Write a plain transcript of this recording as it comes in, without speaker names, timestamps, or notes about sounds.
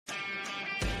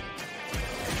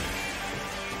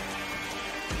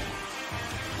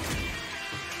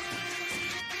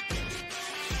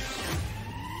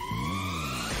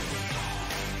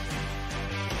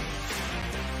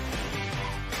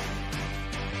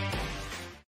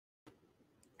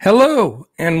Hello,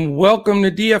 and welcome to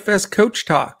DFS Coach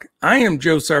Talk. I am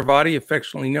Joe Sarvati,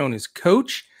 affectionately known as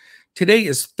Coach. Today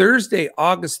is Thursday,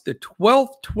 August the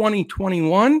 12th,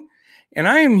 2021, and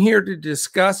I am here to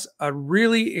discuss a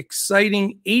really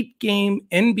exciting 8-game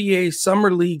NBA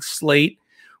Summer League slate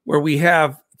where we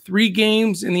have 3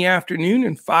 games in the afternoon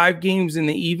and 5 games in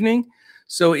the evening.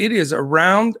 So it is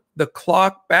around the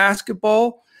clock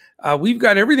basketball. We've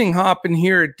got everything hopping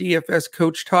here at DFS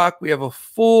Coach Talk. We have a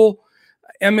full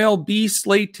MLB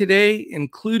slate today,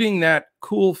 including that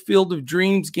cool Field of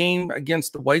Dreams game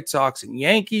against the White Sox and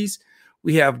Yankees.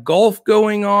 We have golf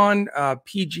going on,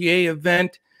 PGA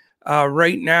event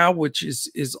right now, which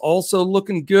is also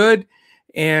looking good.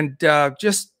 And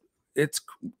it's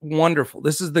wonderful.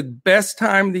 This is the best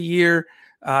time of the year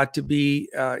to be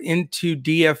into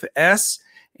DFS.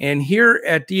 And here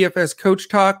at DFS Coach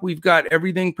Talk, we've got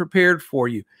everything prepared for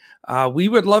you. We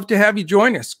would love to have you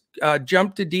join us.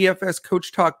 Jump to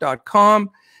dfscoachtalk.com.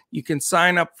 You can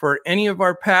sign up for any of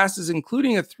our passes,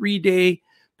 including a 3-day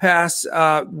pass,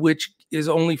 which is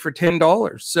only for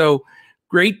 $10. So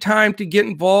great time to get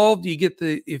involved. You get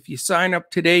if you sign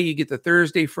up today, you get the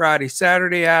Thursday, Friday,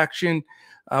 Saturday action.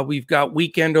 We've got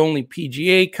weekend only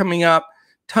PGA coming up,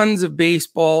 tons of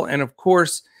baseball, and of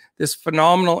course, this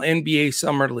phenomenal NBA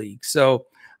Summer League. So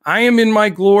I am in my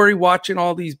glory watching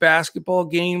all these basketball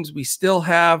games. We still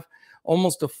have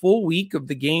almost a full week of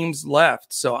the games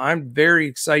left. So I'm very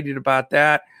excited about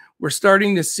that. We're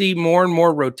starting to see more and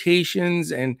more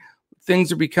rotations, and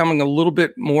things are becoming a little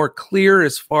bit more clear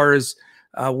as far as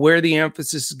where the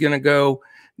emphasis is going to go.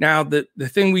 Now, the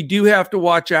thing we do have to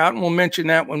watch out, and we'll mention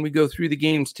that when we go through the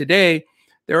games today,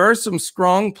 there are some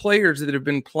strong players that have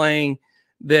been playing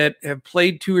that have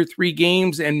played 2 or 3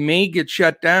 games and may get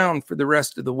shut down for the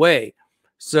rest of the way.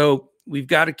 So we've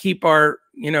got to keep our,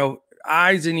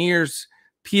 eyes and ears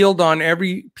peeled on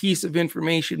every piece of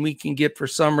information we can get for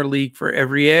Summer League for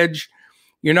every edge.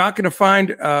 You're not going to find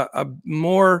a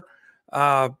more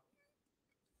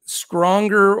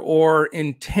stronger or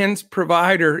intense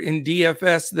provider in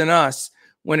DFS than us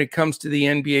when it comes to the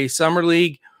NBA Summer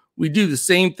League. We do the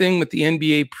same thing with the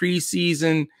NBA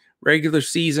preseason, regular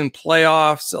season,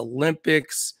 playoffs,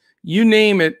 Olympics, you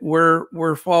name it,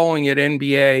 we're following it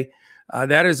NBA.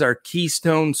 That is our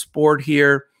keystone sport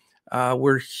here.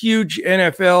 We're huge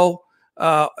NFL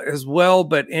as well,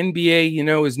 but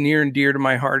NBA, is near and dear to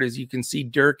my heart, as you can see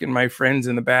Dirk and my friends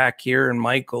in the back here, and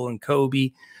Michael and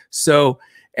Kobe. So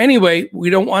anyway, we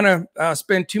don't want to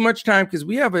spend too much time because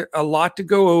we have a lot to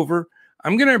go over.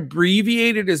 I'm going to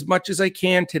abbreviate it as much as I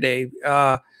can today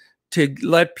to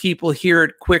let people hear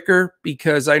it quicker,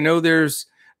 because I know there's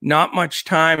not much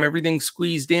time, everything's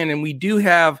squeezed in, and we do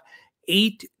have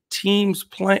 8 teams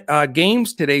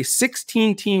games today,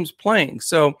 16 teams playing.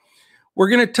 So we're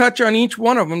going to touch on each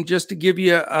one of them just to give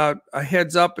you a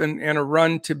heads up and a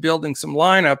run to building some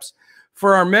lineups.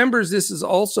 For our members, this is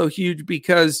also huge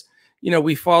because,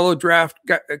 we follow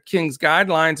Draftkings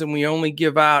guidelines, and we only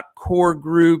give out core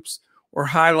groups or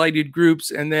highlighted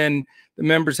groups, and then the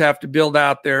members have to build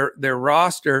out their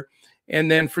roster.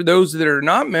 And then for those that are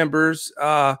not members,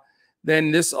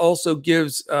 then this also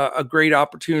gives a great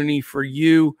opportunity for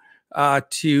you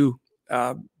to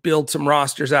build some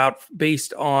rosters out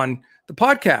based on the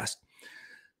podcast.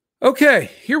 Okay,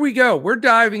 here we go. We're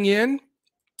diving in,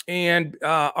 and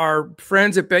our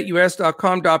friends at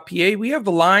betus.com.pa, we have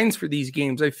the lines for these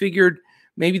games. I figured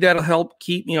maybe that'll help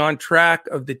keep me on track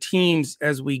of the teams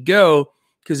as we go,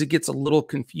 because it gets a little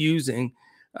confusing,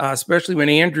 especially when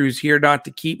Andrew's here, not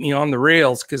to keep me on the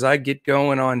rails, because I get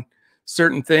going on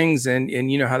certain things, and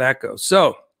you know how that goes.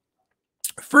 So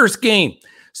first game,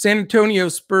 San Antonio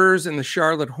Spurs and the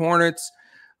Charlotte Hornets.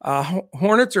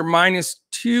 Hornets are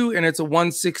 -2, and it's a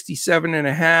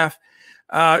 167.5.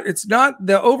 It's not,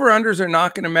 the over-unders are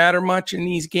not going to matter much in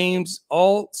these games.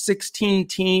 All 16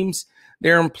 teams,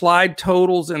 their implied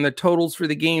totals and the totals for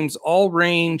the games all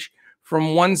range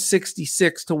from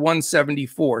 166 to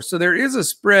 174. So there is a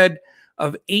spread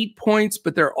of 8 points,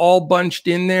 but they're all bunched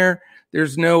in there.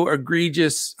 There's no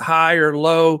egregious high or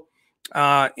low.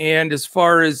 And as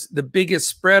far as the biggest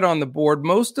spread on the board,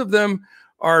 most of them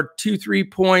are 2-3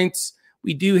 points.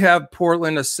 We do have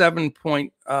Portland a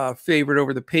 7-point favorite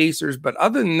over the Pacers, but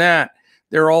other than that,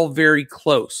 they're all very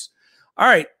close. All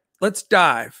right, let's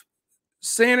dive.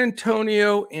 San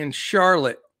Antonio and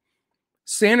Charlotte.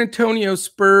 San Antonio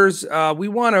Spurs, we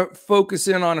want to focus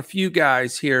in on a few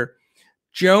guys here.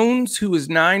 Jones, who was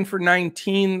 9 for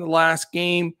 19 the last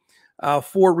game,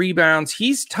 4 rebounds.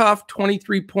 He's tough,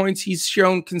 23 points. He's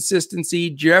shown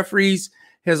consistency. Jeffries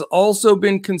has also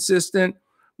been consistent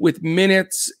with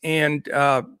minutes and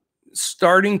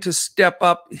starting to step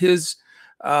up his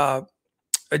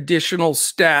additional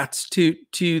stats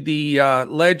to the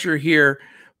ledger here,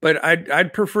 but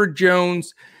I'd prefer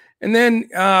Jones. And then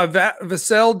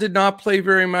Vassell did not play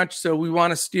very much, so we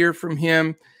want to steer from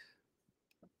him.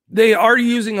 They are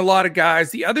using a lot of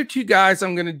guys. The other two guys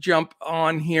I'm going to jump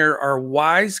on here are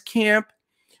Wieskamp,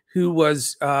 who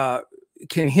was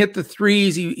can hit the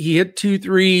threes. He hit 2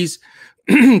 threes,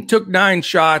 took 9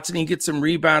 shots, and he gets some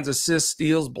rebounds, assists,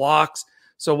 steals, blocks.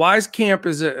 So Wieskamp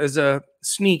is a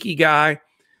sneaky guy.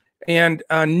 And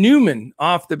Newman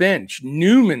off the bench.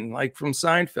 Newman, like from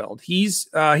Seinfeld. He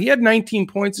had 19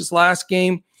 points his last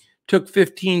game, took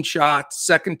 15 shots,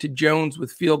 second to Jones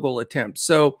with field goal attempts.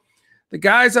 So the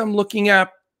guys I'm looking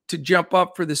at to jump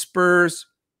up for the Spurs,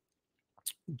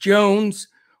 Jones,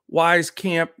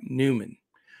 Wieskamp, Newman.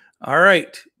 All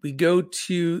right, we go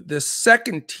to the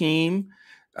second team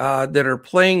that are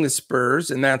playing the Spurs,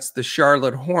 and that's the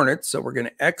Charlotte Hornets. So we're going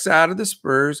to X out of the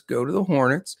Spurs, go to the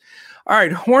Hornets. All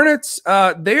right, Hornets,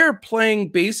 they are playing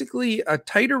basically a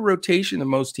tighter rotation than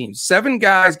most teams. 7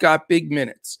 guys got big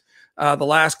minutes the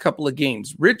last couple of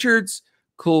games. Richards,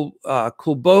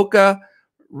 Kulboka,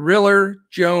 Riller,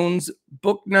 Jones,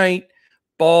 Bouknight,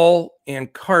 Ball,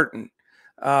 and Carton.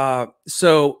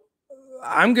 So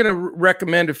I'm going to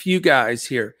recommend a few guys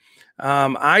here.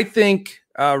 I think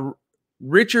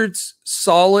Richards,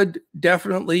 solid,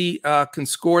 definitely can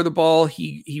score the ball.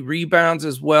 He rebounds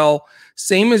as well.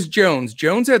 Same as Jones.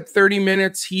 Jones had 30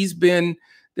 minutes. He's been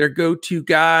their go-to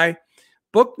guy.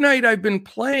 Bouknight, I've been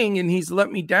playing, and he's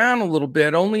let me down a little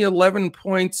bit. Only 11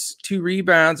 points, 2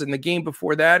 rebounds. And the game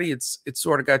before that, it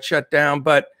sort of got shut down.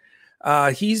 But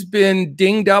he's been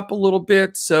dinged up a little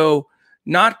bit, so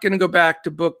not going to go back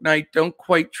to Bouknight. Don't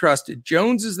quite trust it.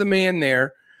 Jones is the man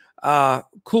there.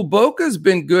 Kulboka's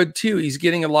been good too. He's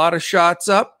getting a lot of shots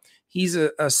up. He's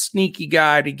a sneaky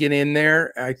guy to get in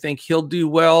there. I think he'll do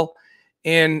well.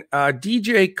 And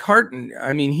DJ Carton,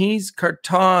 I mean, he's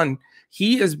Carton.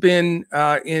 He has been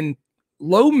in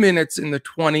low minutes in the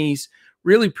 20s,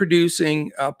 really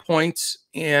producing points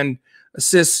and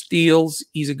assists, steals.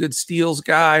 He's a good steals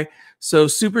guy. So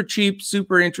super cheap,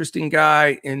 super interesting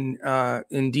guy in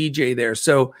DJ there.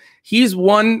 So he's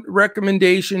one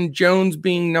recommendation. Jones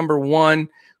being number 1.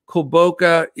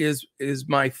 Kulboka is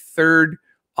my third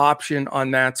option on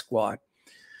that squad.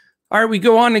 All right, we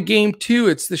go on to game 2.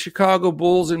 It's the Chicago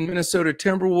Bulls and Minnesota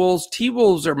Timberwolves.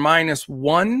 T-Wolves are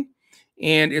 -1,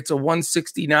 and it's a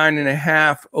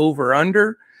 169.5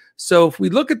 over-under. So if we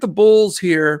look at the Bulls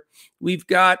here, we've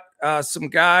got some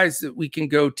guys that we can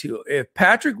go to. If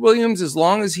Patrick Williams, as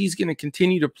long as he's going to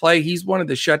continue to play, he's one of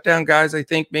the shutdown guys, I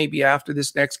think, maybe after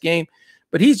this next game.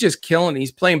 But he's just killing it.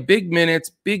 He's playing big minutes,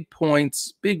 big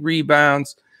points, big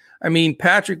rebounds. I mean,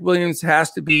 Patrick Williams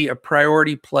has to be a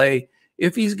priority play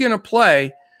if he's going to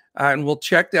play. And we'll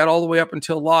check that all the way up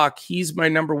until lock. He's my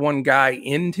number 1 guy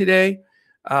in today,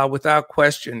 without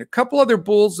question. A couple other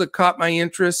Bulls that caught my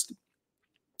interest.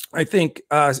 I think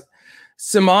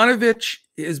Simonovic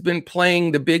has been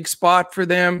playing the big spot for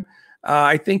them.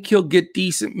 I think he'll get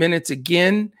decent minutes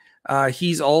again.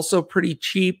 He's also pretty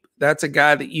cheap. That's a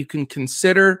guy that you can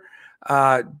consider.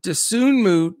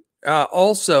 Dosunmu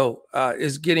also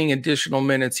is getting additional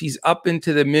minutes. He's up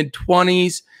into the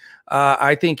mid-20s.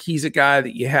 I think he's a guy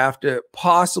that you have to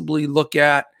possibly look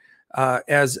at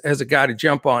as a guy to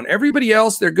jump on. Everybody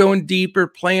else, they're going deeper,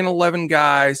 playing 11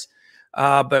 guys.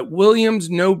 But Williams,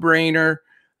 no-brainer.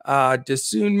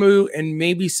 Dosunmu and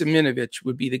maybe Simonovic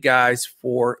would be the guys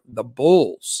for the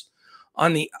Bulls.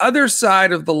 On the other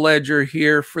side of the ledger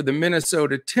here for the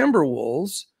Minnesota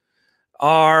Timberwolves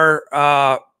are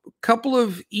a couple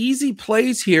of easy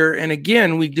plays here. And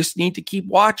again, we just need to keep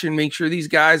watching, make sure these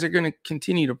guys are going to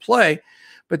continue to play.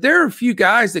 But there are a few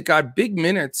guys that got big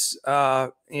minutes,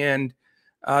 and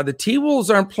the T-Wolves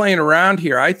aren't playing around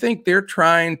here. I think they're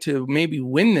trying to maybe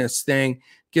win this thing,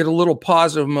 get a little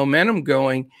positive momentum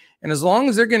going. And as long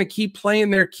as they're going to keep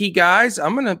playing their key guys,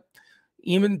 I'm going to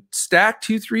even stack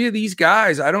 2-3 of these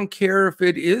guys. I don't care if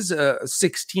it is a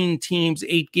 16 teams,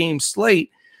 8-game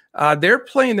slate. They're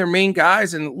playing their main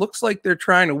guys, and it looks like they're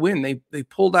trying to win. They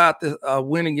pulled out the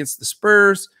win against the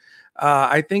Spurs.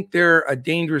 I think they're a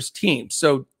dangerous team.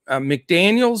 So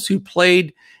McDaniels, who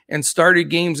played and started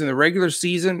games in the regular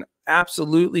season,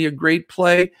 absolutely a great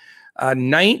play.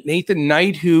 Nathan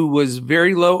Knight, who was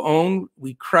very low owned,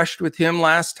 we crushed with him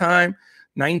last time,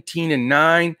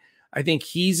 19-9. I think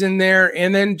he's in there.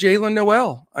 And then Jalen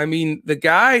Noel. I mean, the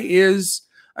guy is,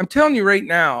 I'm telling you right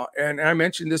now, and I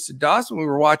mentioned this to Dawson when we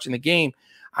were watching the game,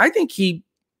 I think he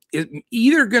is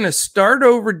either going to start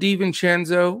over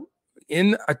DiVincenzo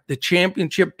in the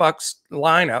championship Bucks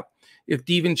lineup, if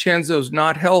DiVincenzo's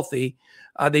not healthy.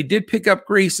 They did pick up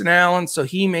Grayson Allen, so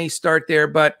he may start there.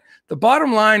 But the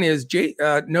bottom line is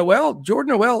Jordan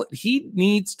Noel, he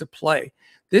needs to play.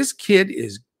 This kid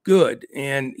is good,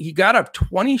 and he got up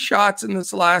 20 shots in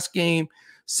this last game,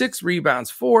 6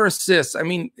 rebounds, 4 assists. I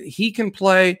mean, he can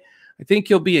play. I think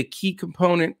he'll be a key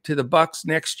component to the Bucks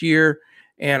next year,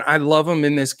 and I love him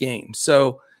in this game.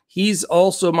 So he's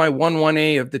also my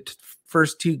 1-1A of the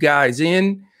first 2 guys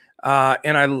in,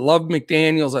 and I love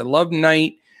McDaniels. I love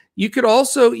Knight. You could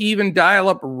also even dial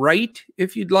up Wright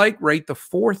if you'd like, Wright the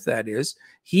 4th, that is.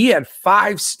 He had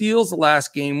 5 steals the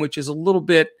last game, which is a little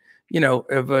bit,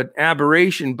 of an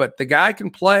aberration, but the guy can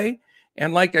play.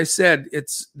 And like I said,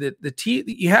 it's the team.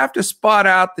 You have to spot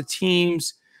out the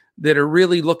teams that are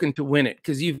really looking to win it,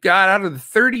 because you've got, out of the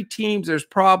 30 teams, there's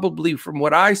probably, from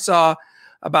what I saw,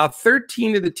 about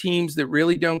 13 of the teams that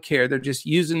really don't care. They're just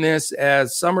using this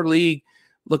as summer league,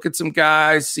 look at some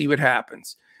guys, see what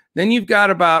happens. Then you've got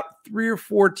about 3 or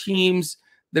 4 teams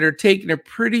that are taking it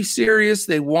pretty serious.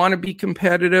 They want to be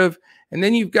competitive. And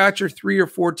then you've got your 3 or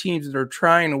 4 teams that are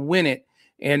trying to win it.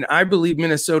 And I believe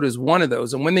Minnesota is one of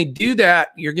those. And when they do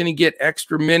that, you're going to get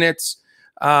extra minutes.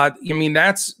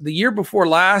 That's the year before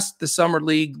last, the summer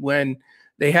league, when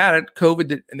they had it,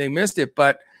 COVID, and they missed it.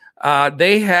 But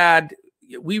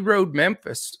we rode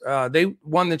Memphis. They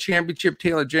won the championship.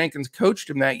 Taylor Jenkins coached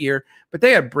them that year, but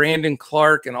they had Brandon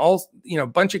Clark and a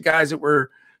bunch of guys that were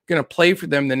going to play for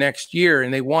them the next year.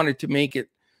 And they wanted to make it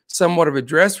somewhat of a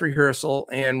dress rehearsal,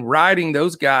 and riding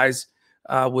those guys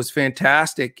was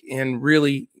fantastic and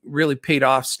really, really paid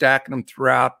off, stacking them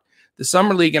throughout the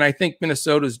summer league. And I think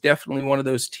Minnesota is definitely one of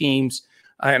those teams.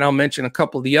 And I'll mention a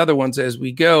couple of the other ones as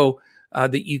we go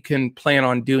that you can plan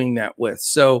on doing that with.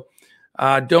 So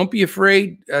don't be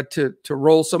afraid to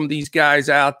roll some of these guys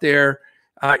out there.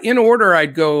 In order,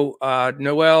 I'd go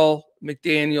Noel,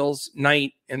 McDaniels,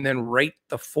 Knight, and then Wright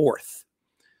the 4th.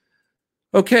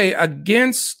 Okay,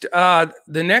 against the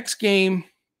next game,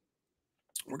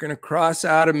 we're going to cross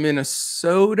out of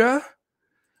Minnesota.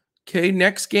 Okay,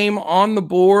 next game on the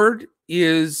board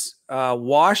is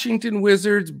Washington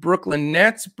Wizards, Brooklyn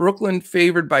Nets. Brooklyn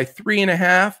favored by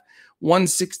 3.5,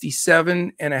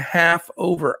 167.5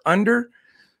 over under.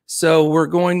 So we're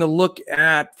going to look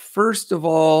at, first of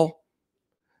all,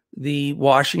 the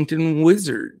Washington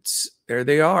Wizards. There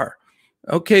they are.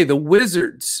 Okay, the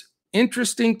Wizards.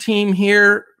 Interesting team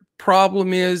here.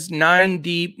 Problem is 9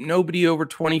 deep, nobody over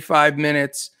 25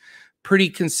 minutes, pretty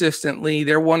consistently.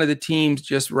 They're one of the teams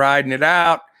just riding it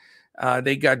out.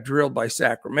 They got drilled by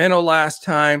Sacramento last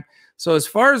time. So as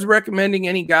far as recommending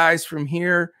any guys from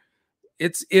here,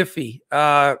 it's iffy.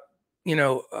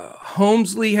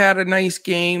 Holmesley had a nice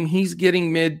game. He's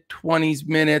getting mid-20s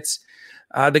minutes.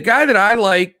 The guy that I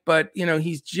like, but,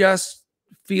 he's just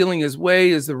feeling his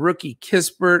way, is the rookie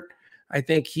Kispert. I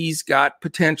think he's got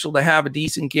potential to have a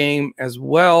decent game as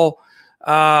well.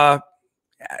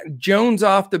 Jones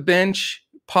off the bench,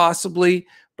 possibly,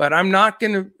 but I'm not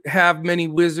going to have many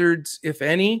Wizards, if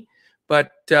any,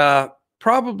 but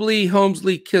probably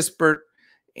Holmesley, Kispert,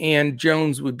 and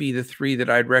Jones would be the 3 that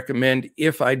I'd recommend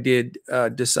if I did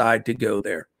decide to go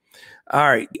there. All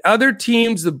right, the other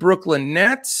teams, the Brooklyn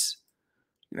Nets.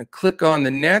 I'm going to click on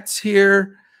the Nets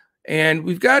here. And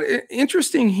we've got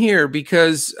interesting here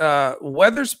because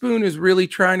Weatherspoon is really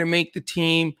trying to make the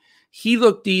team. He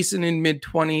looked decent in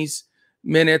mid-20s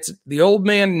minutes. The old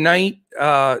man Knight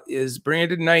is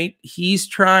Brandon Knight. He's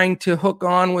trying to hook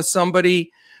on with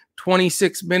somebody.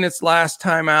 26 minutes last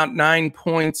time out, 9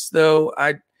 points, though.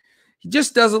 He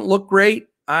just doesn't look great.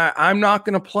 I'm not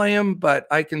going to play him, but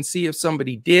I can see if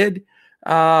somebody did.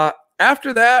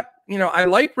 After that, I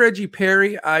like Reggie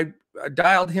Perry. I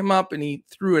dialed him up, and he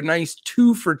threw a nice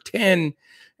 2 for 10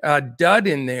 dud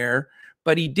in there,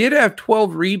 but he did have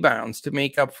 12 rebounds to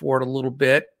make up for it a little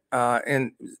bit,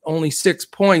 and only 6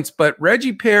 points. But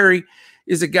Reggie Perry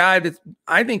is a guy that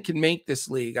I think can make this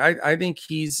league. I think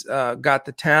he's got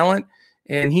the talent,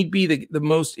 and he'd be the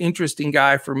most interesting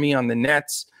guy for me on the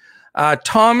Nets.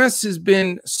 Thomas has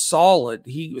been solid.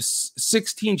 He was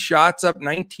 16 shots up,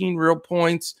 19 real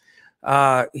points.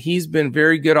 He's been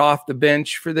very good off the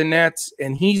bench for the Nets,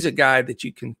 and he's a guy that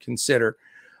you can consider.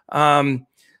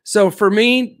 So for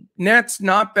me, Nets,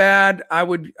 not bad. I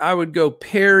would go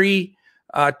Perry,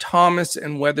 Thomas,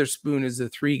 and Weatherspoon as the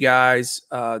 3 guys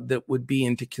that would be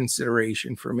into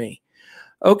consideration for me.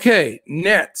 Okay,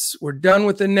 Nets. We're done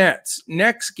with the Nets.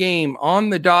 Next game on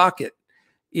the docket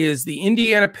is the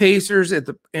Indiana Pacers and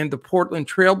the Portland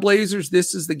Trailblazers.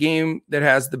 This is the game that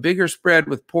has the bigger spread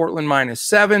with Portland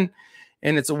 -7.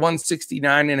 And it's a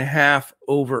 169.5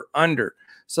 over under.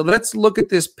 So let's look at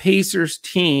this Pacers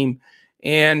team.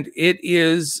 And it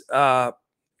is,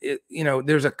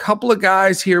 there's a couple of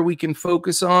guys here we can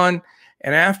focus on.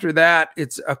 And after that,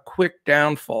 it's a quick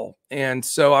downfall. And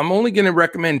so I'm only going to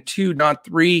recommend 2, not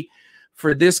 3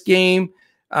 for this game.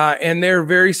 And they're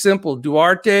very simple.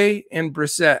 Duarte and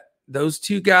Brissett. Those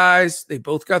 2 guys, they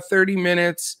both got 30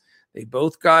 minutes. They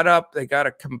both got up. They got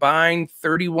a combined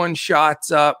 31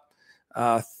 shots up,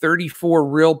 34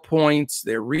 real points.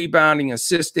 They're rebounding,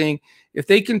 assisting. If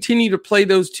they continue to play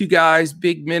those 2 guys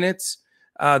big minutes,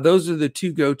 those are the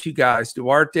 2 go-to guys,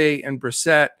 Duarte and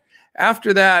Brissett.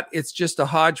 After that, it's just a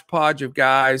hodgepodge of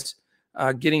guys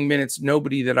getting minutes,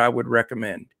 nobody that I would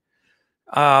recommend.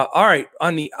 All right,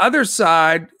 on the other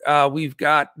side, we've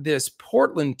got this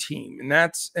Portland team, and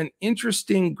that's an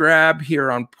interesting grab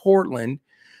here on Portland.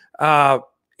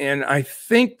 And I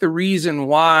think the reason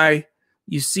why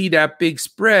you see that big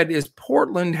spread is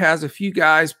Portland has a few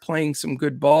guys playing some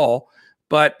good ball,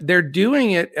 but they're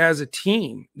doing it as a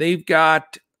team. They've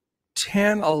got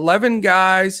 10, 11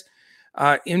 guys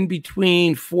in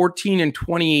between 14 and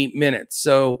 28 minutes.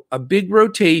 So a big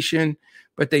rotation,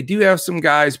 but they do have some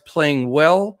guys playing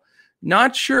well.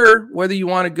 Not sure whether you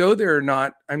want to go there or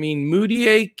not. I mean,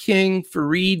 Moutier, King,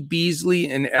 Fareed,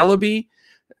 Beasley, and Ellaby,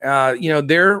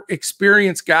 they're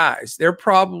experienced guys. They're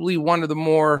probably one of the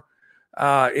more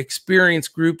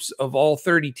experienced groups of all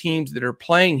 30 teams that are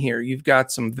playing here. You've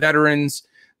got some veterans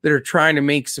that are trying to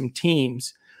make some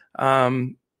teams.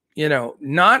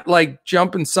 Not like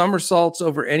jumping somersaults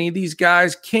over any of these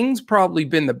guys. King's probably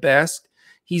been the best.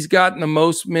 He's gotten the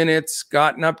most minutes,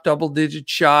 gotten up double-digit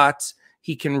shots.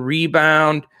 He can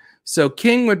rebound. So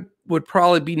King would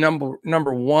probably be number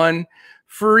 1.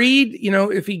 Fareed,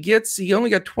 if he only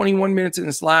got 21 minutes in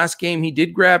this last game. He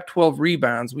did grab 12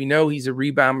 rebounds. We know he's a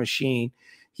rebound machine.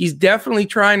 He's definitely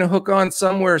trying to hook on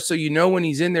somewhere, so when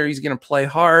he's in there, he's going to play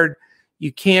hard.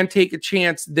 You can take a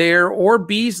chance there. Or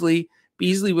Beasley.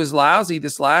 Beasley was lousy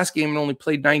this last game and only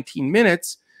played 19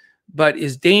 minutes, but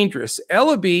is dangerous.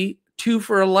 Ellaby, 2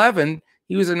 for 11.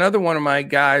 He was another one of my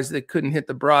guys that couldn't hit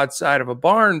the broadside of a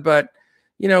barn, but,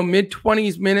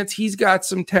 mid-20s minutes, he's got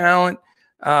some talent.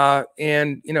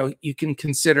 And you can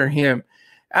consider him.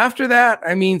 After that,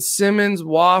 Simmons,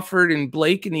 Wofford, and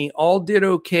Blakeney all did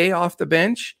okay off the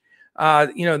bench.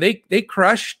 They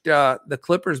crushed the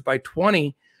Clippers by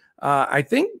 20. I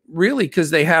think really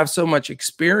because they have so much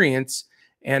experience,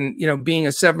 and being a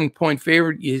 7-point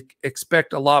favorite, you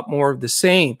expect a lot more of the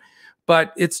same.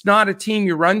 But it's not a team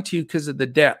you run to because of the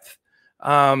depth.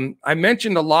 I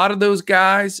mentioned a lot of those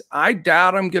guys. I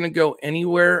doubt I'm going to go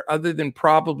anywhere other than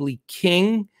probably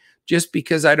King, just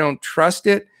because I don't trust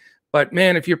it. But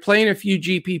man, if you're playing a few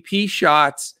GPP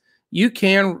shots, you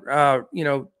can,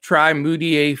 try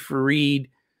Moutier, Fareed,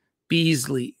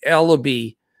 Beasley,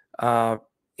 Ellaby,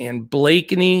 and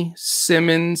Blakeney,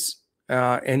 Simmons,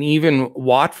 and even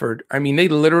Watford. They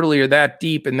literally are that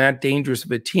deep and that dangerous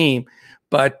of a team,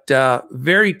 but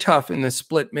very tough in the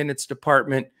split minutes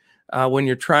department. When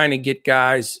you're trying to get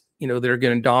guys, that are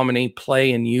going to dominate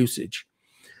play and usage.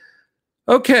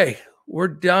 Okay, we're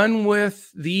done with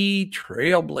the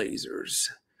Trailblazers.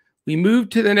 We move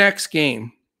to the next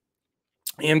game.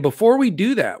 And before we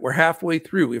do that, we're halfway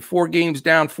through. We have 4 games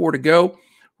down, 4 to go.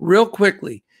 Real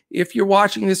quickly, if you're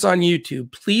watching this on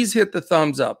YouTube, please hit the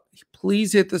thumbs up.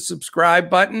 Please hit the subscribe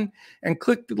button and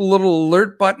click the little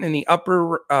alert button in the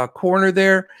upper corner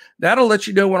there. That'll let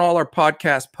you know when all our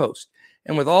podcasts post.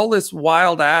 And with all this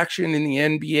wild action in the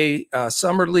NBA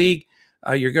Summer League,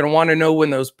 you're going to want to know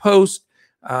when those post.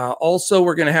 Also,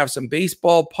 we're going to have some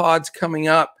baseball pods coming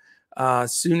up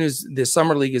as soon as the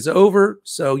Summer League is over.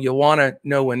 So you'll want to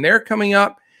know when they're coming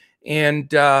up. And,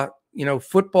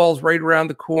 football's right around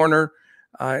the corner.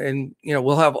 And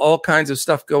we'll have all kinds of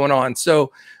stuff going on.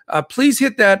 So please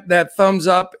hit that thumbs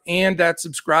up and that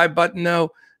subscribe button,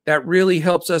 though. That really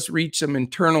helps us reach some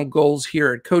internal goals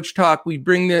here at Coach Talk. We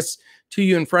bring this to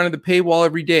you in front of the paywall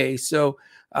every day. So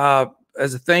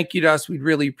as a thank you to us, we'd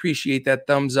really appreciate that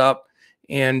thumbs up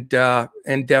and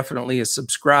definitely a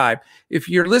subscribe. If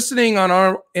you're listening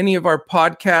on any of our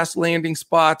podcast landing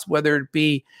spots, whether it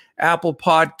be Apple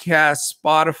Podcasts,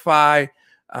 Spotify,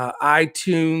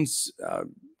 iTunes,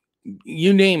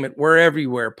 you name it, we're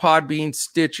everywhere. Podbean,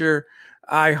 Stitcher,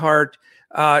 iHeart.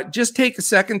 Just take a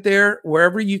second there,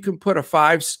 wherever you can put a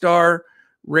 5-star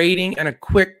rating and a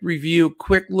quick review,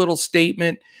 quick little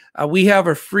statement. We have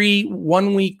a free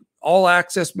 1-week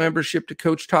all-access membership to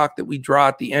Coach Talk that we draw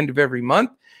at the end of every month.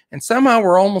 And somehow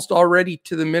we're almost already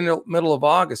to the middle of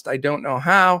August. I don't know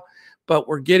how, but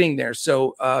we're getting there.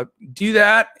 So do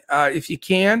that if you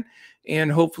can,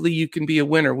 and hopefully you can be a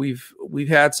winner. We've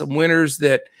had some winners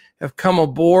that have come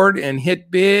aboard and hit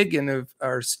big and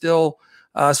are still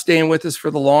staying with us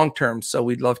for the long term. So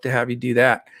we'd love to have you do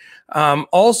that.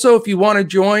 Also, if you want to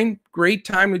join, great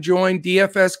time to join,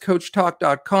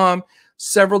 dfscoachtalk.com.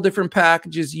 Several different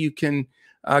packages you can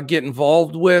get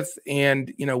involved with.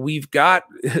 And, we've got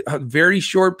a very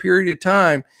short period of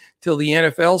time till the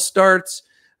NFL starts.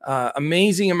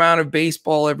 Amazing amount of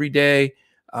baseball every day.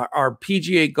 Our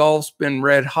PGA golf's been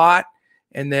red hot.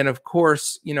 And then, of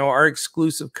course, our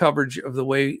exclusive coverage of the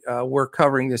way we're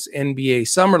covering this NBA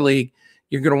Summer League.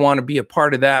 You're going to want to be a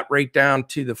part of that right down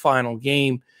to the final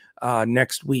game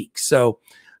next week. So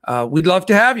we'd love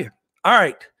to have you. All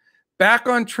right, back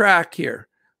on track here.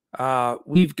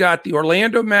 We've got the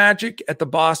Orlando Magic at the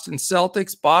Boston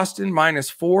Celtics. Boston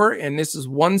 -4, and this is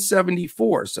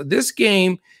 174. So this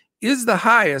game is the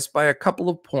highest by a couple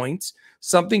of points.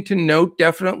 Something to note,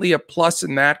 definitely a plus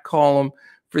in that column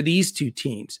for these two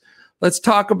teams. Let's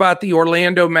talk about the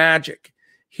Orlando Magic.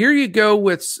 Here you go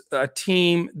with a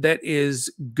team that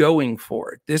is going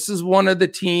for it. This is one of the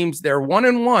teams, they're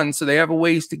 1-1, so they have a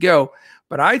ways to go,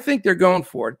 but I think they're going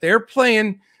for it. They're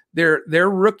playing their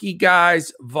rookie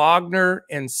guys, Wagner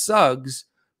and Suggs,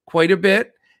 quite a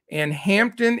bit, and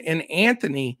Hampton and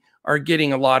Anthony are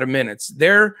getting a lot of minutes.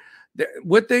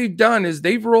 What they've done is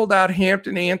they've rolled out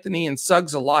Hampton, Anthony, and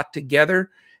Suggs a lot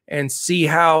together and see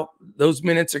how those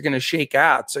minutes are going to shake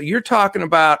out. So you're talking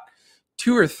about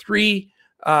 2 or 3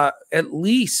 at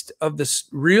least of the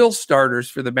real starters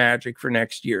for the Magic for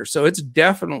next year. So it's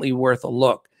definitely worth a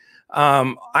look.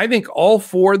 I think all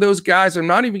 4 of those guys, I'm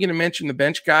not even going to mention the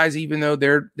bench guys, even though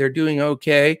they're doing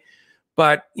okay.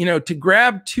 But, to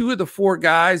grab 2 of the 4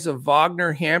 guys of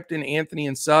Wagner, Hampton, Anthony,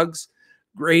 and Suggs,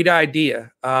 great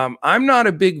idea. I'm not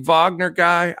a big Wagner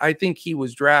guy. I think he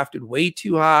was drafted way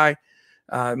too high.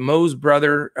 Mo's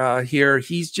brother here,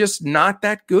 he's just not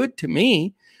that good to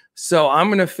me. So I'm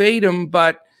going to fade him,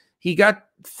 but he got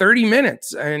 30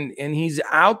 minutes and he's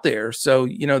out there. So,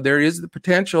 there is the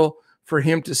potential for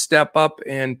him to step up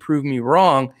and prove me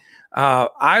wrong.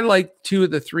 I like 2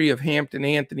 of the 3 of Hampton,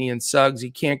 Anthony, and Suggs.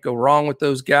 You can't go wrong with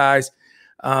those guys.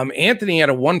 Anthony had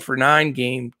a 1-for-9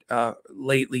 game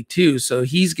lately too, so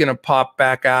he's going to pop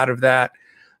back out of that.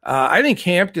 I think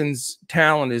Hampton's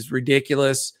talent is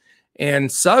ridiculous,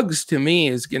 and Suggs to me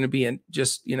is going to be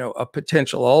a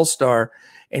potential all-star,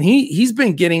 and he's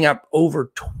been getting up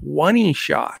over 20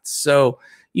 shots. So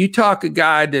you talk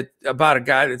about a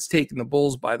guy that's taking the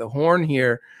bulls by the horn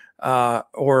here,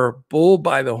 or bull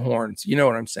by the horns. You know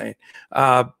what I'm saying?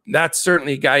 That's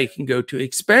certainly a guy you can go to.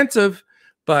 Expensive,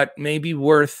 but maybe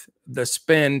worth the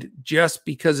spend just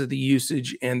because of the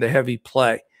usage and the heavy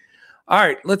play. All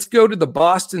right, let's go to the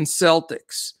Boston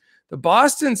Celtics. The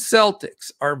Boston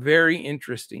Celtics are very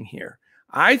interesting here.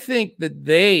 I think that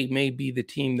they may be the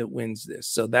team that wins this.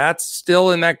 So that's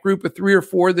still in that group of 3 or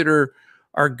 4 that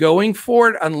are going for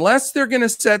it, unless they're going to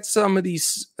set some of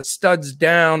these studs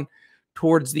down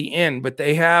towards the end. But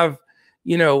they have,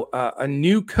 a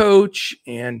new coach,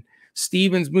 and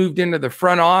Stevens moved into the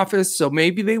front office. So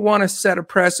maybe they want to set a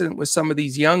precedent with some of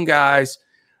these young guys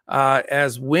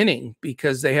as winning,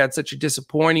 because they had such a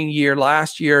disappointing year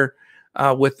last year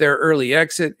with their early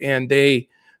exit, and they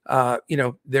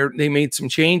made some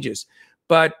changes.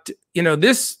 But,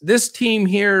 this team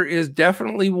here is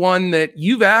definitely one that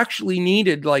you've actually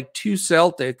needed like 2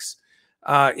 Celtics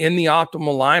in the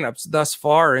optimal lineups thus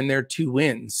far in their 2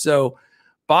 wins. So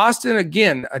Boston,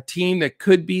 again, a team that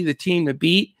could be the team to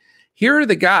beat. Here are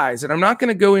the guys, and I'm not going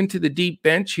to go into the deep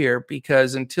bench here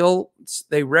because until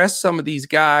they rest some of these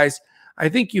guys, I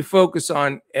think you focus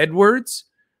on Edwards,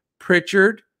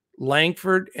 Pritchard,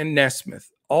 Langford, and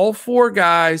Nesmith. All 4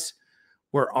 guys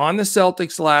were on the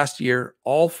Celtics last year.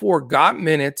 All 4 got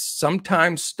minutes,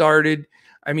 sometimes started.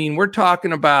 I mean, we're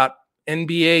talking about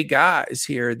NBA guys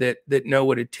here that know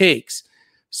what it takes.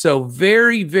 So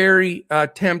very, very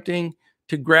tempting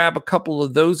to grab a couple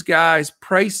of those guys.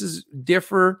 Prices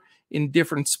differ in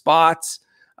different spots.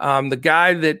 The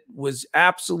guy that was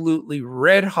absolutely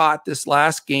red hot this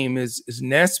last game is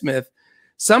Nesmith.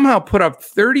 Somehow put up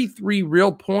 33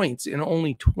 real points in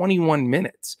only 21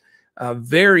 minutes.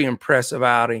 Very impressive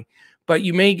outing. But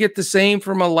you may get the same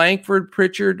from a Langford,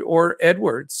 Pritchard, or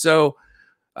Edwards. So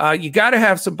you got to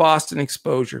have some Boston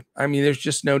exposure. I mean, there's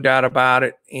just no doubt about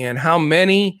it. And how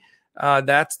many,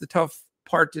 that's the tough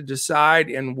part to decide,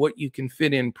 and what you can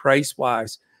fit in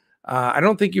price-wise. I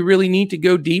don't think you really need to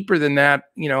go deeper than that.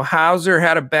 Hauser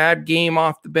had a bad game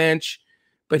off the bench,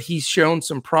 but he's shown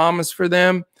some promise for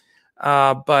them.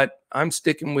 But I'm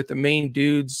sticking with the main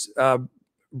dudes.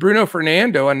 Bruno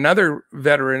Fernando, another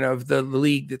veteran of the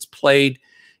league that's played,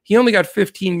 he only got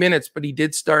 15 minutes, but he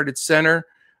did start at center.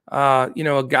 A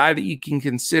guy that you can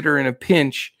consider in a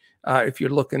pinch if you're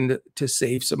looking to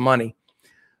save some money.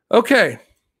 Okay.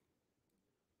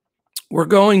 We're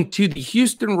going to the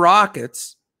Houston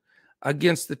Rockets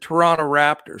against the Toronto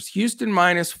Raptors. Houston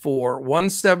 -4,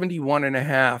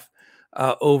 171.5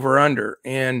 over under.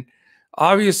 And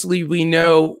obviously, we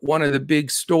know one of the big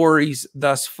stories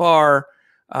thus far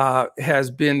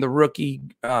has been the rookie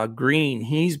Green.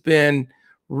 He's been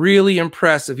really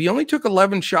impressive. He only took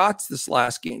 11 shots this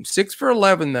last game, 6 for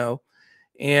 11 though,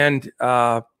 and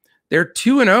they're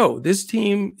 2-0. This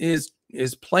team is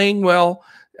playing well.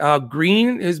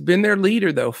 Green has been their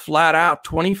leader though, flat out,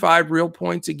 25 real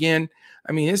points again.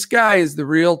 I mean, this guy is the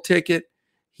real ticket.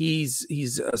 He's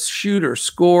a shooter,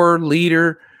 scorer,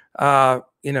 leader.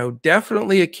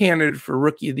 Definitely a candidate for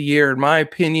Rookie of the Year, in my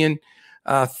opinion.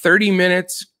 30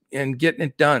 minutes and getting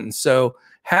it done. So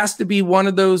has to be one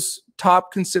of those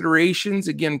top considerations.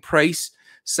 Again, price,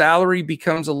 salary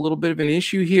becomes a little bit of an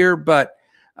issue here, but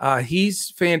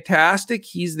he's fantastic.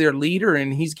 He's their leader,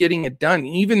 and he's getting it done,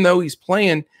 even though he's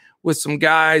playing with some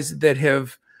guys that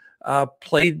have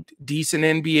played decent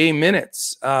NBA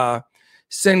minutes.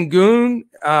 Sengun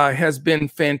has been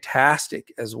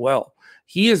fantastic as well.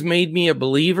 He has made me a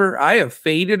believer. I have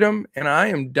faded him, and I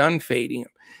am done fading him.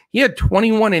 He had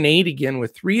 21 and 8 again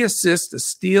with 3 assists, a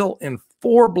steal, and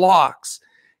 4 blocks.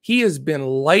 He has been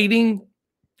lighting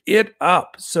it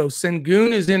up. So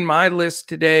Sengun is in my list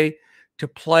today to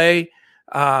play.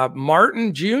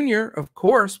 Martin Jr., of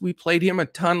course, we played him a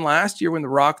ton last year when the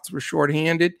Rockets were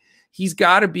shorthanded. He's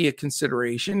got to be a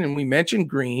consideration. And we mentioned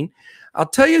Green. I'll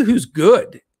tell you who's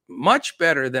good, much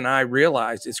better than I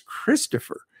realized, is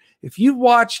Christopher. If you've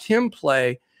watched him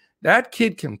play, that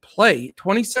kid can play.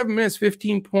 27 minutes,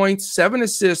 15 points, 7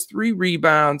 assists, 3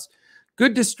 rebounds,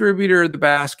 good distributor of the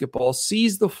basketball,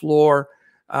 sees the floor.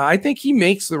 I think he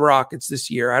makes the Rockets this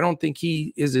year. I don't think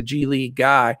he is a G League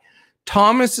guy.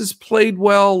 Thomas has played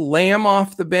well, Lamb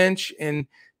off the bench, and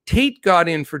Tate got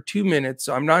in for 2 minutes,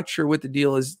 so I'm not sure what the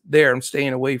deal is there. I'm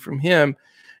staying away from him.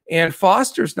 And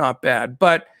Foster's not bad.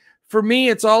 But for me,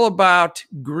 it's all about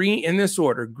Green in this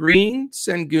order: Green,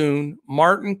 Sengun,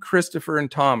 Martin, Christopher, and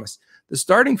Thomas. The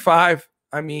starting 5,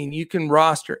 I mean, you can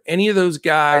roster any of those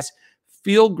guys,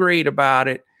 feel great about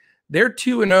it. They're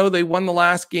 2-0. They won the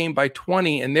last game by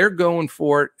 20, and they're going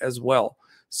for it as well.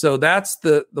 So that's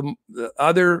the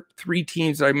other 3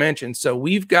 teams that I mentioned. So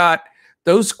we've got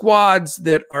those squads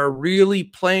that are really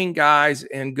playing guys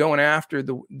and going after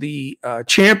the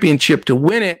championship to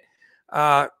win it.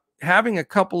 Having a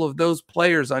couple of those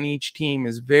players on each team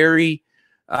is very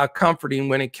comforting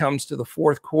when it comes to the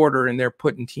fourth quarter and they're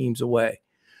putting teams away.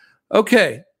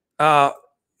 Okay.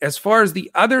 As far as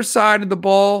the other side of the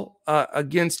ball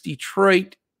against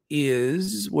Detroit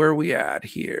is, where are we at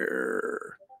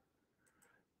here?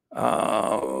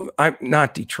 I'm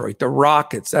not Detroit, the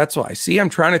Rockets. That's why. See, I'm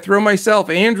trying to throw myself.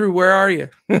 Andrew, where are you?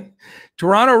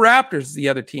 Toronto Raptors is the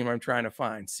other team I'm trying to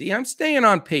find. See, I'm staying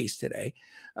on pace today.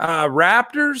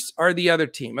 Raptors are the other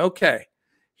team. Okay,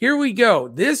 here we go.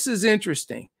 This is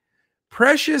interesting.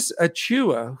 Precious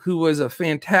Achiuwa, who was a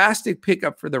fantastic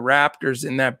pickup for the Raptors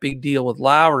in that big deal with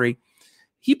Lowry,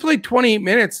 he played 28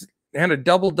 minutes and a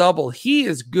double-double. He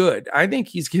is good. I think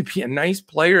he's going to be a nice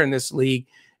player in this league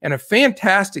and a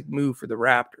fantastic move for the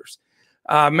Raptors.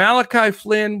 Malachi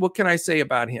Flynn, what can I say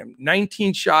about him?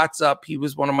 19 shots up. He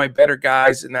was one of my better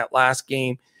guys in that last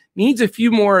game. Needs a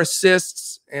few more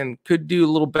assists and could do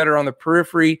a little better on the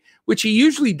periphery, which he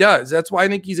usually does. That's why I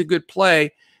think he's a good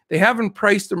play. They haven't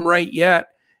priced him right yet,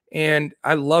 and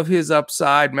I love his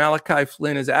upside. Malachi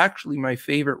Flynn is actually my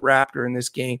favorite Raptor in this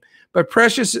game. But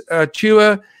Precious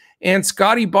Achiuwa and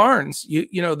Scotty Barnes,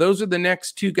 you know, those are the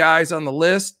next 2 guys on the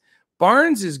list.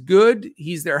 Barnes is good.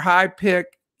 He's their high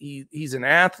pick. He's an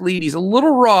athlete. He's a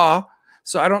little raw,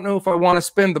 so I don't know if I want to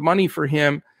spend the money for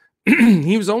him.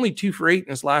 He was only 2 for 8 in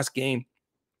his last game,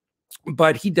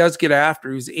 but he does get after.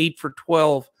 He was 8 for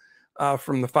 12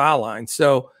 from the foul line.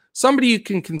 So somebody you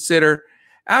can consider.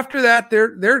 After that,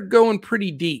 they're going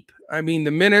pretty deep. I mean,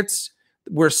 the minutes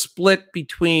were split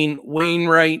between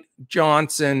Wainwright,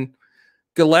 Johnson,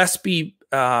 Gillespie.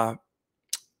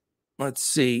 Let's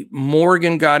see.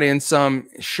 Morgan got in some.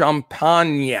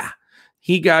 Champagne,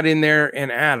 he got in there,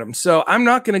 and Adams. So I'm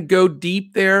not going to go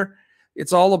deep there.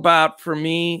 It's all about, for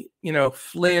me, you know,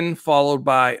 Flynn followed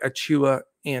by Achiuwa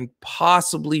and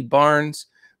possibly Barnes,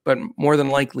 but more than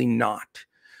likely not.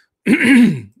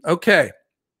 Okay.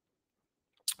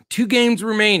 2 games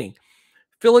remaining.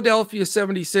 Philadelphia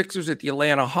 76ers at the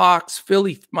Atlanta Hawks.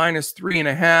 Philly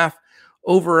 -3.5.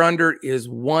 Over under is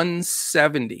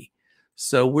 170.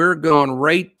 So we're going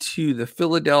right to the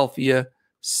Philadelphia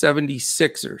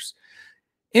 76ers.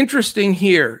 Interesting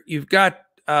here. You've got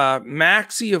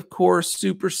Maxey, of course,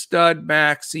 super stud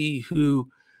Maxey, who,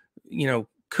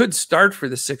 could start for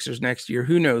the Sixers next year.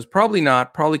 Who knows? Probably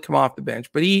not. Probably come off the bench.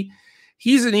 But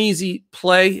he's an easy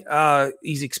play.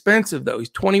 He's expensive, though. He's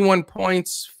 21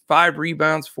 points, 5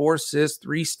 rebounds, 4 assists,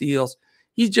 3 steals.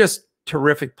 He's just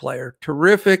terrific player.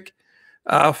 Terrific.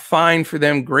 Fine for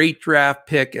them. Great draft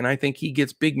pick. And I think he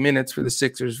gets big minutes for the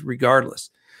Sixers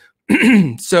regardless.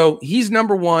 So he's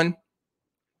number one.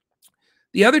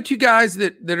 The other two guys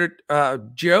that are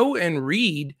Joe and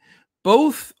Reed,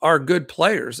 both are good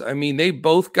players. I mean, they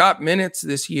both got minutes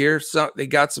this year. So they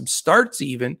got some starts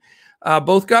even.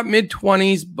 Both got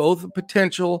mid-20s, both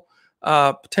potential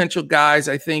guys,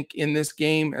 I think, in this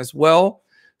game as well.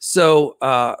 So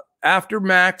after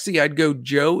Maxey, I'd go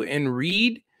Joe and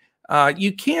Reed.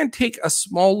 You can take a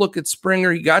small look at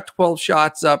Springer. He got 12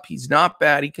 shots up. He's not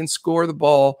bad. He can score the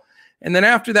ball. And then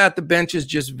after that, the bench is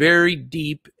just very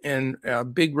deep and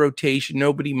big rotation.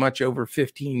 Nobody much over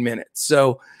 15 minutes.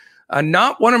 So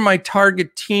not one of my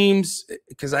target teams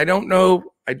because I don't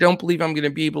believe I'm going to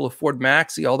be able to afford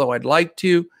Maxey, although I'd like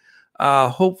to.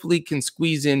 Hopefully can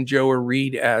squeeze in Joe or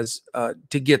Reed as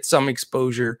to get some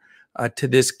exposure to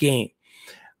this game.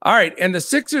 All right, and the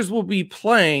Sixers will be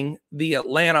playing the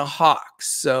Atlanta Hawks.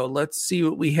 So let's see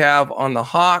what we have on the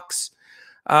Hawks.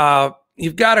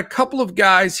 You've got a couple of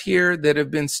guys here that have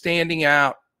been standing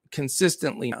out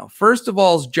consistently now. First of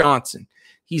all is Johnson.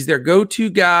 He's their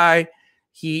go-to guy.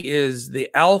 He is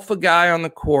the alpha guy on the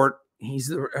court.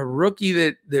 He's a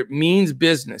rookie that means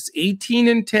business. 18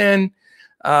 and 10,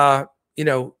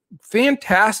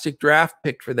 fantastic draft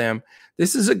pick for them.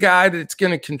 This is a guy that's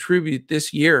going to contribute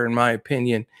this year, in my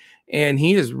opinion, and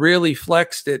he has really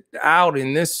flexed it out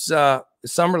in this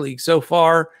summer league so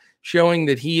far, showing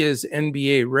that he is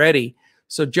NBA ready.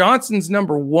 So Johnson's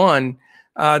number one.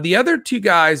 The other two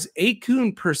guys,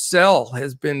 Akun Purcell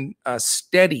has been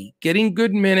steady, getting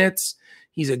good minutes.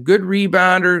 He's a good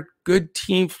rebounder, good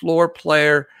team floor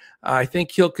player. I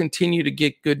think he'll continue to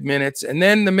get good minutes. And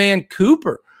then the man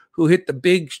Cooper, who hit the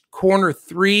big corner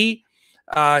three.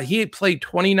 He had played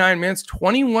 29 minutes,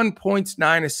 21 points,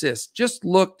 9 assists. Just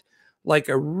looked like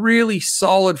a really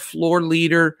solid floor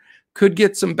leader. Could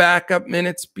get some backup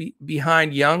minutes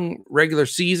behind Young regular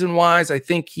season-wise. I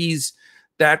think he's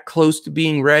that close to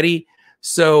being ready.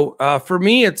 So for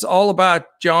me, it's all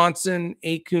about Johnson,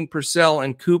 Akun, Purcell,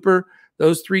 and Cooper.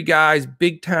 Those three guys,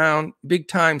 big time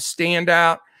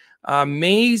standout.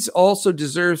 Mays also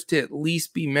deserves to at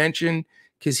least be mentioned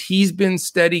because he's been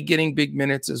steady getting big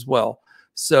minutes as well.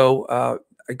 So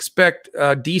expect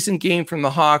a decent game from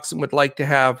the Hawks and would like to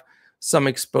have some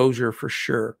exposure for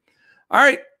sure. All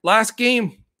right, last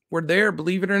game. We're there,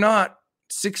 believe it or not.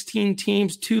 16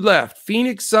 teams, 2 left.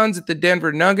 Phoenix Suns at the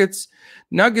Denver Nuggets.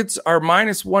 Nuggets are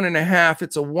 -1.5.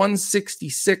 It's a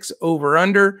 166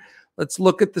 over-under. Let's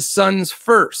look at the Suns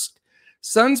first.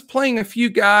 Suns playing a few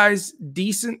guys,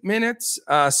 decent minutes.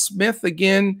 Smith,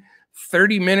 again,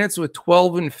 30 minutes with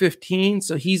 12 and 15,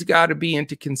 so he's got to be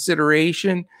into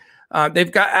consideration.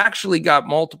 They've actually got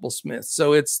multiple Smiths,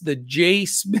 so it's the J.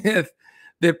 Smith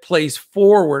that plays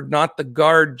forward, not the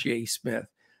guard J. Smith.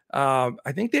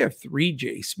 I think they have 3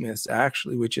 J. Smiths,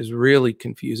 actually, which is really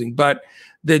confusing. But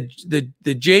the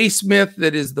J. Smith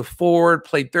that is the forward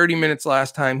played 30 minutes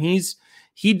last time.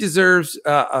 He deserves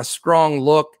a strong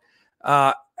look.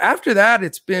 After that,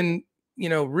 it's been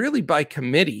really by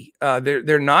committee.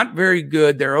 They're not very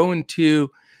good. They're 0-2,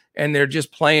 and they're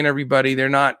just playing everybody. They're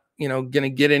not going to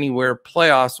get anywhere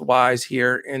playoffs wise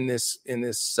here in this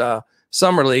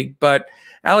summer league. But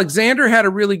Alexander had a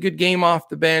really good game off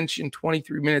the bench in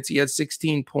 23 minutes. He had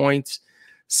 16 points.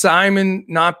 Simon,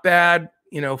 not bad,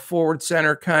 forward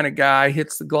center kind of guy,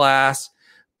 hits the glass.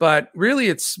 But really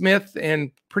it's Smith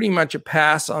and pretty much a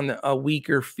pass on a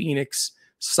weaker Phoenix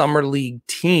summer league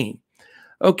team.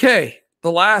 Okay,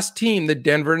 the last team, the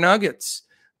Denver Nuggets.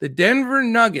 The Denver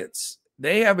Nuggets,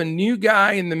 they have a new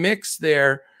guy in the mix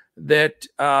there that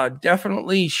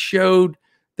definitely showed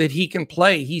that he can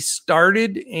play. He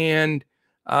started and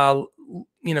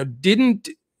didn't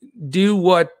do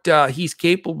what he's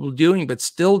capable of doing, but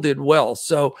still did well.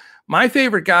 So my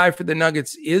favorite guy for the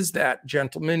Nuggets is that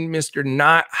gentleman, Mr.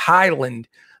 Not Highland.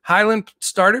 Highland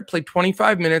started, played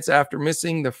 25 minutes after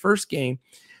missing the first game,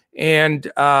 and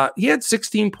he had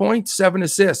 16 points, 7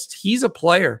 assists. He's a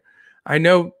player. I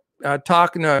know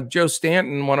talking to Joe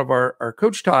Stanton, one of our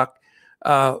Coach Talk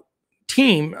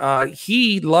team,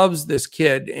 he loves this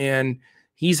kid, and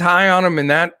he's high on him, and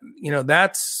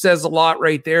that says a lot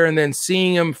right there. And then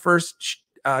seeing him first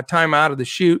time out of the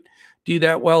chute do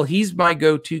that well, he's my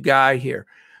go-to guy here.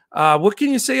 What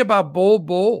can you say about Bol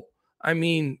Bol? I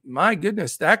mean, my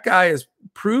goodness, that guy is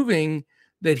proving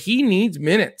that he needs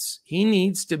minutes. He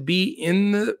needs to be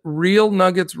in the real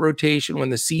Nuggets rotation when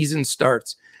the season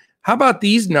starts. How about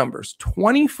these numbers?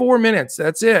 24 minutes,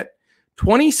 that's it.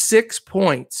 26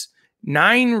 points,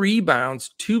 9 rebounds,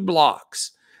 2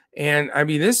 blocks. And I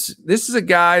mean, this is a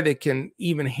guy that can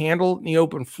even handle the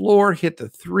open floor, hit the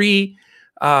three.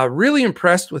 Really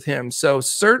impressed with him. So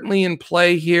certainly in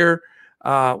play here,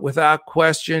 without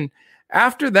question.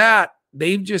 After that,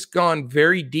 they've just gone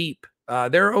very deep.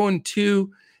 They're 0-2,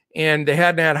 and they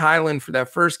hadn't had Highland for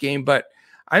that first game. But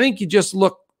I think you just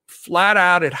look flat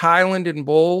out at Highland and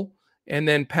Bowl and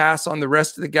then pass on the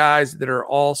rest of the guys that are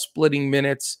all splitting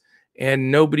minutes and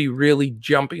nobody really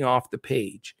jumping off the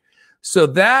page. So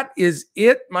that is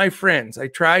it, my friends. I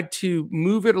tried to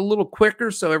move it a little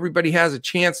quicker so everybody has a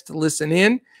chance to listen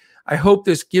in. I hope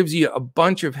this gives you a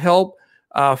bunch of help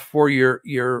for your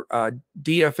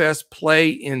DFS play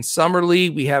in Summer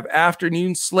League. We have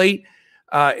afternoon slate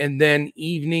and then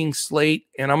evening slate,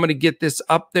 and I'm going to get this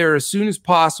up there as soon as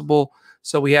possible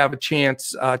so we have a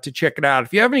chance to check it out.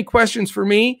 If you have any questions for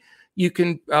me, you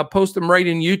can post them right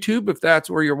in YouTube if that's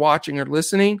where you're watching or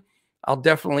listening. I'll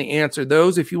definitely answer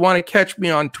those. If you want to catch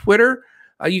me on Twitter,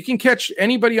 you can catch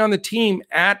anybody on the team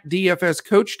at DFS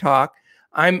Coach Talk.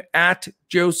 I'm at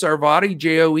Joe Sarvadi,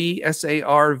 JoeSarvadi,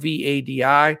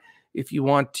 if you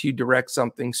want to direct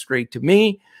something straight to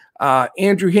me.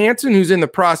 Andrew Hansen, who's in the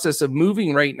process of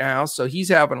moving right now, so he's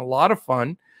having a lot of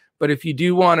fun. But if you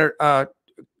do want to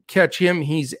catch him,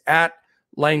 he's at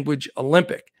Language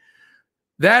Olympic.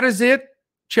 That is it.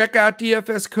 Check out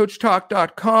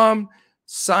dfscoachtalk.com.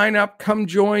 Sign up, come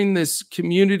join this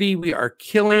community. We are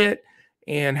killing it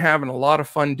and having a lot of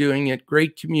fun doing it.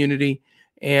 Great community.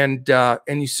 And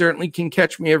you certainly can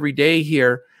catch me every day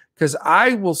here because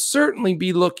I will certainly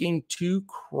be looking to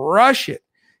crush it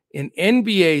in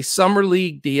NBA Summer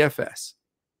League DFS.